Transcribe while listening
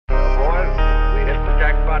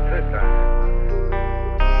about this time?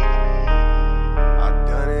 I've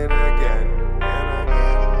done it again and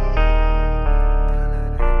again.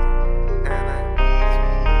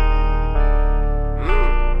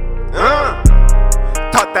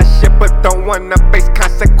 Talk that shit but don't wanna face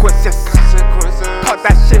consequences. Talk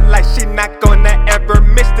that shit like she not gonna ever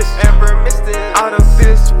miss this. Out of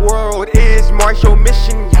this world is Marshall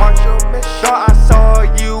mission. Thought I saw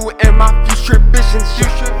you in my future visions.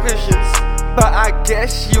 But I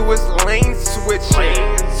guess you was lane switching.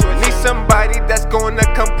 Need somebody that's gonna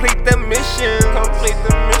complete the mission.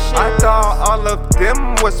 I thought all of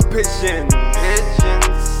them was pigeons.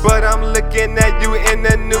 But I'm looking at you in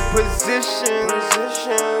a new position.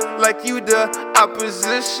 Like you the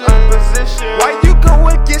opposition. Why you go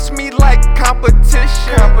against me like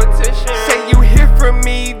competition? Say you hear from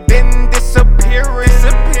me, then disappearing.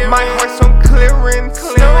 My heart's on clearance.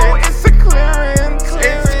 No, it's a clearance.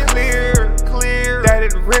 It's clear that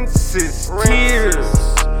it rinses tears.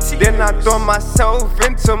 Then I throw myself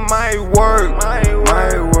into my work.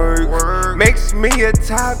 My work makes me a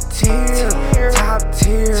top tier.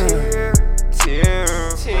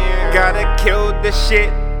 Gotta kill the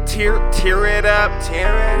shit, tear it up.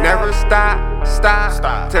 Never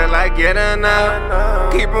stop till I get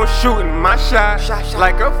enough. Keep on shooting my shot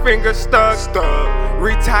like a finger stuck.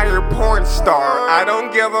 Retired porn star, I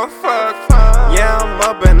don't give a fuck. Yeah, I'm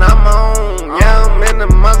up and I'm on. Yeah, I'm in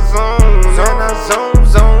my zone. And I zone.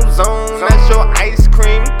 That's your ice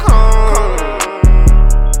cream cone.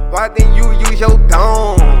 Why didn't you use your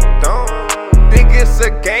dome? Think it's a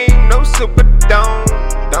game, no super dome.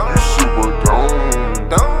 Super dome.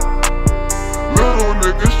 Little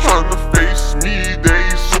niggas tryna face me, they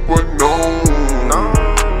super known. I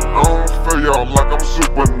don't feel y'all like I'm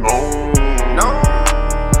super known.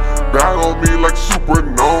 Battle me like super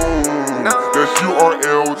known. That's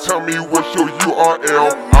URL, tell me what's your URL.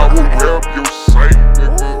 I will rep your site,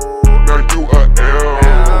 nigga. Now you a L.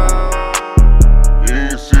 You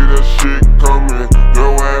ain't see that shit coming,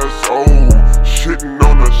 your ass old, shitting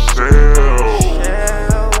on the shelf.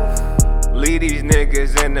 Leave these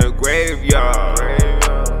niggas in the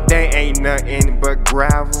graveyard. They ain't nothing but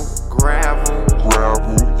gravel.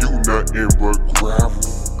 You nothing but gravel.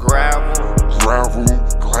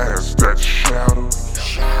 Glass that shatter.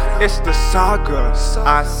 It's the Saga,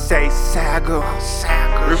 I say Saga.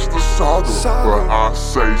 It's the Saga, but I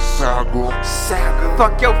say Saga.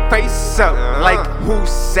 Fuck your face up like who's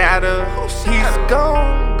sadder? He's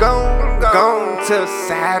gone to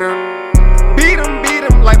Saturn. Beat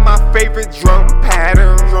him like my favorite drum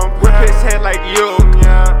pattern. Whip his head like yo,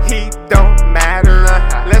 he don't matter.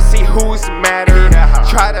 Let's see who's madder.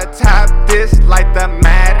 Try to top this like the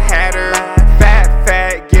Mad Hatter.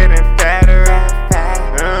 Fat, getting fatter.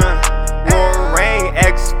 More rain,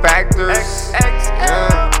 X Factors.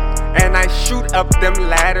 And I shoot up them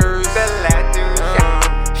ladders.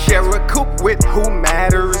 Share a coupe with who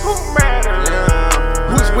matters.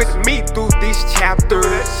 Who's with me through these chapters?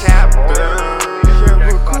 Share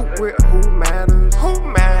a coupe with who matters.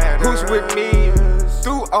 Who's with me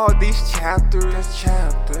through all these chapters?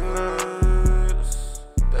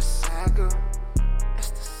 The Saga.